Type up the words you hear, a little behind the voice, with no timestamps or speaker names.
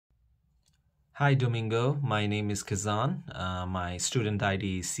Hi Domingo, my name is Kazan. My student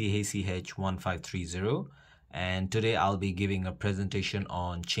ID is CACH1530, and today I'll be giving a presentation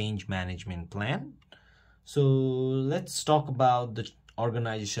on change management plan. So let's talk about the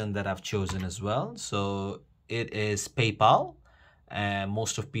organization that I've chosen as well. So it is PayPal, and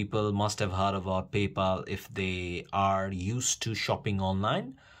most of people must have heard about PayPal if they are used to shopping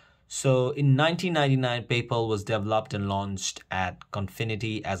online. So in 1999, PayPal was developed and launched at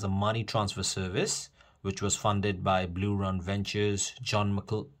Confinity as a money transfer service, which was funded by Blue Run Ventures, John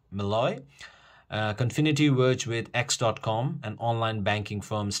Malloy. Confinity merged with X.com, an online banking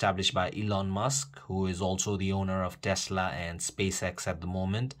firm established by Elon Musk, who is also the owner of Tesla and SpaceX at the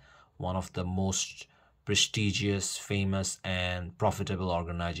moment, one of the most prestigious, famous, and profitable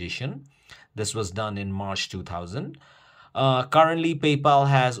organization. This was done in March 2000. Currently, PayPal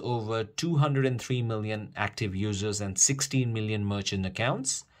has over 203 million active users and 16 million merchant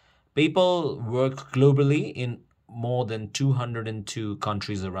accounts. PayPal works globally in more than 202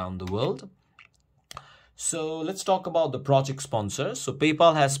 countries around the world. So let's talk about the project sponsors. So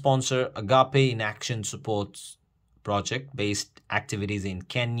PayPal has sponsored Agape in Action Support project-based activities in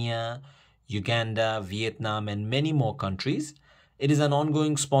Kenya, Uganda, Vietnam, and many more countries. It is an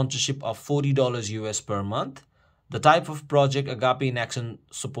ongoing sponsorship of $40 US per month. The type of project Agape in Action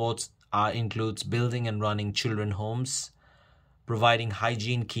supports includes building and running children homes, providing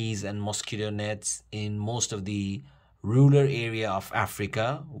hygiene kits and mosquito nets in most of the rural area of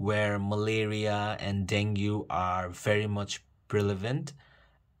Africa where malaria and dengue are very much prevalent,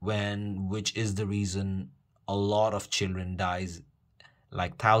 which is the reason a lot of children dies,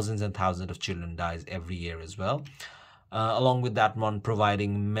 like thousands and thousands of children dies every year as well. Along with that one,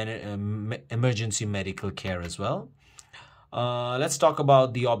 providing emergency medical care as well. Let's talk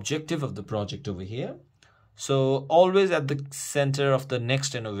about the objective of the project over here. So always at the center of the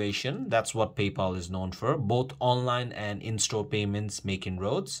next innovation, that's what PayPal is known for, both online and in-store payments make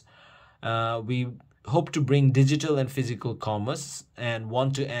inroads. We hope to bring digital and physical commerce and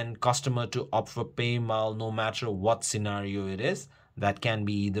want to end customer to opt for PayPal no matter what scenario it is. That can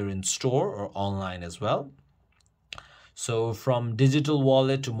be either in store or online as well. So from digital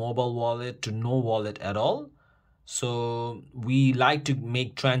wallet to mobile wallet to no wallet at all. So we like to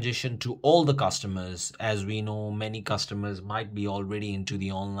make transition to all the customers. As we know, many customers might be already into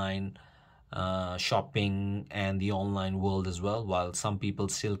the online shopping and the online world as well, while some people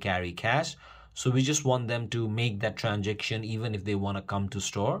still carry cash. So we just want them to make that transaction even if they want to come to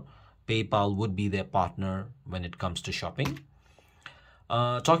store. PayPal would be their partner when it comes to shopping.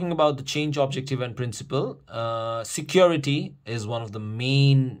 Talking about the change objective and principle, security is one of the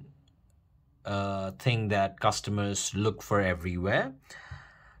main thing that customers look for everywhere.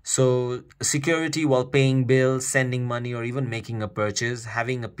 So security while paying bills, sending money, or even making a purchase,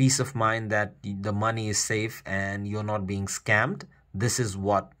 having a peace of mind that the money is safe and you're not being scammed. This is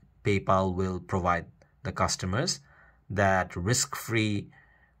what PayPal will provide the customers, that risk-free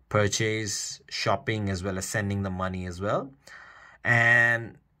purchase, shopping, as well as sending the money as well.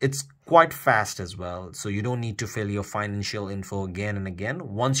 And it's quite fast as well, so you don't need to fill your financial info again and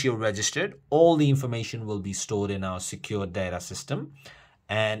again. Once you're registered, all the information will be stored in our secure data system,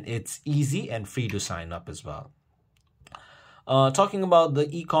 and it's easy and free to sign up as well. Talking about the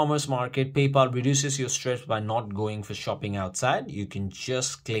e-commerce market, PayPal reduces your stress by not going for shopping outside. You can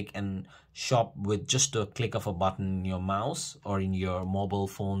just click and shop with just a click of a button in your mouse or in your mobile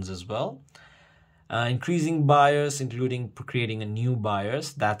phones as well. Increasing buyers, including creating a new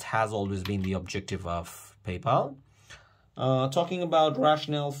buyers, that has always been the objective of PayPal. Talking about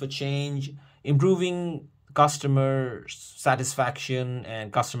rationale for change, improving customer satisfaction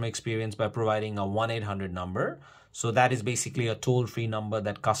and customer experience by providing a 1-800 number. So that is basically a toll-free number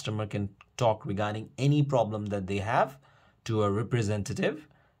that customer can talk regarding any problem that they have to a representative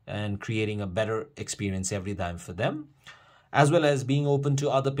and creating a better experience every time for them. As well as being open to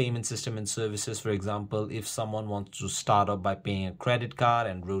other payment system and services. For example, if someone wants to start up by paying a credit card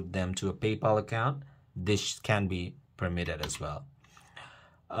and route them to a PayPal account, this can be permitted as well.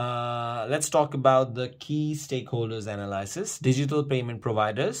 Let's talk about the key stakeholders analysis. Digital payment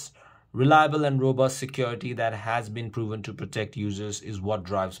providers, reliable and robust security that has been proven to protect users is what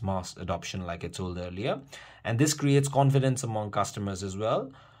drives mass adoption, like I told earlier. And this creates confidence among customers as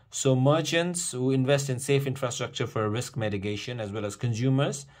well. So merchants who invest in safe infrastructure for risk mitigation, as well as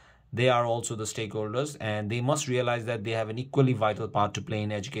consumers, they are also the stakeholders, and they must realize that they have an equally vital part to play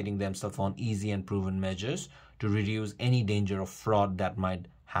in educating themselves on easy and proven measures to reduce any danger of fraud that might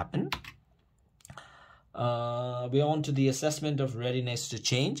happen. We're on to the assessment of readiness to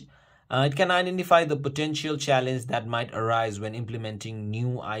change. It can identify the potential challenge that might arise when implementing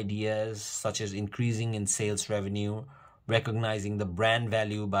new ideas, such as increasing in sales revenue, recognizing the brand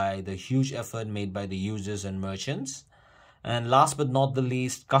value by the huge effort made by the users and merchants. And last but not the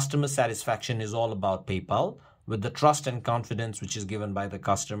least, customer satisfaction is all about PayPal, with the trust and confidence which is given by the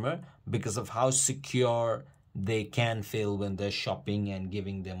customer because of how secure they can feel when they're shopping and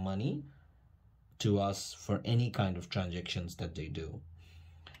giving their money to us for any kind of transactions that they do.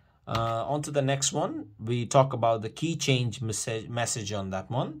 On to the next one, we talk about the key change message on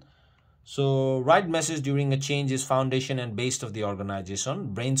that one. So right message during a change is foundation and base of the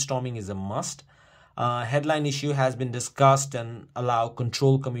organization. Brainstorming is a must. Headline issue has been discussed and allow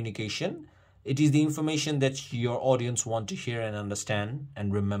control communication. It is the information that your audience want to hear and understand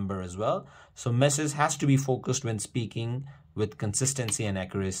and remember as well. So message has to be focused when speaking with consistency and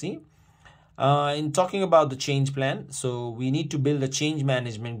accuracy. In talking about the change plan, so we need to build a change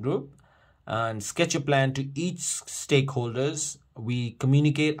management group and sketch a plan to each stakeholders. We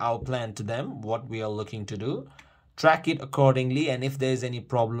communicate our plan to them, what we are looking to do, track it accordingly, and if there is any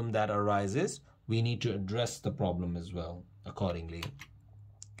problem that arises, we need to address the problem as well accordingly.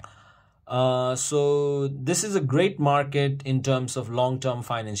 So this is a great market in terms of long-term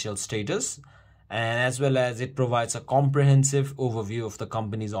financial status, and as well as it provides a comprehensive overview of the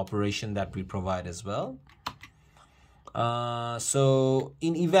company's operation that we provide as well. So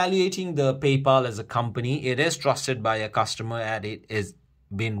in evaluating the PayPal as a company, it is trusted by a customer and it is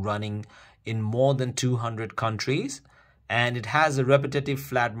been running in more than 200 countries, and it has a repetitive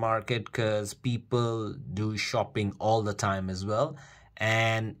flat market because people do shopping all the time as well.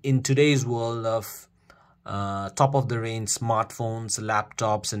 And in today's world of top of the range smartphones,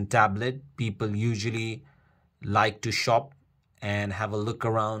 laptops and tablet, people usually like to shop and have a look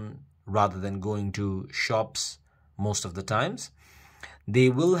around rather than going to shops most of the times. They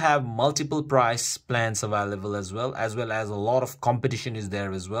will have multiple price plans available as well as a lot of competition is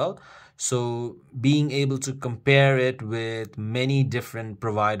there as well. So being able to compare it with many different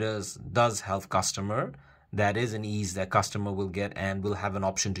providers does help customer. That is an ease that customer will get and will have an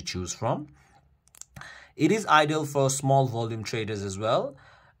option to choose from. It is ideal for small volume traders as well.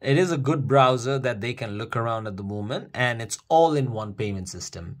 It is a good browser that they can look around at the moment, and it's all in one payment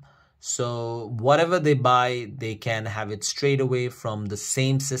system. So whatever they buy, they can have it straight away from the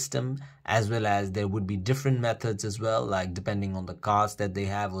same system, as well as there would be different methods as well, like depending on the cards that they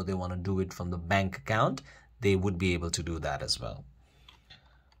have, or they want to do it from the bank account, they would be able to do that as well.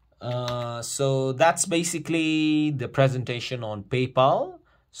 So that's basically the presentation on PayPal.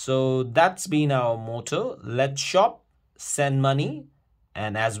 So that's been our motto: let's shop, send money,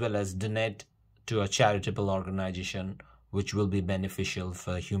 and as well as donate to a charitable organization which will be beneficial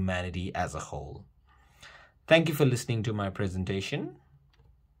for humanity as a whole. Thank you for listening to my presentation.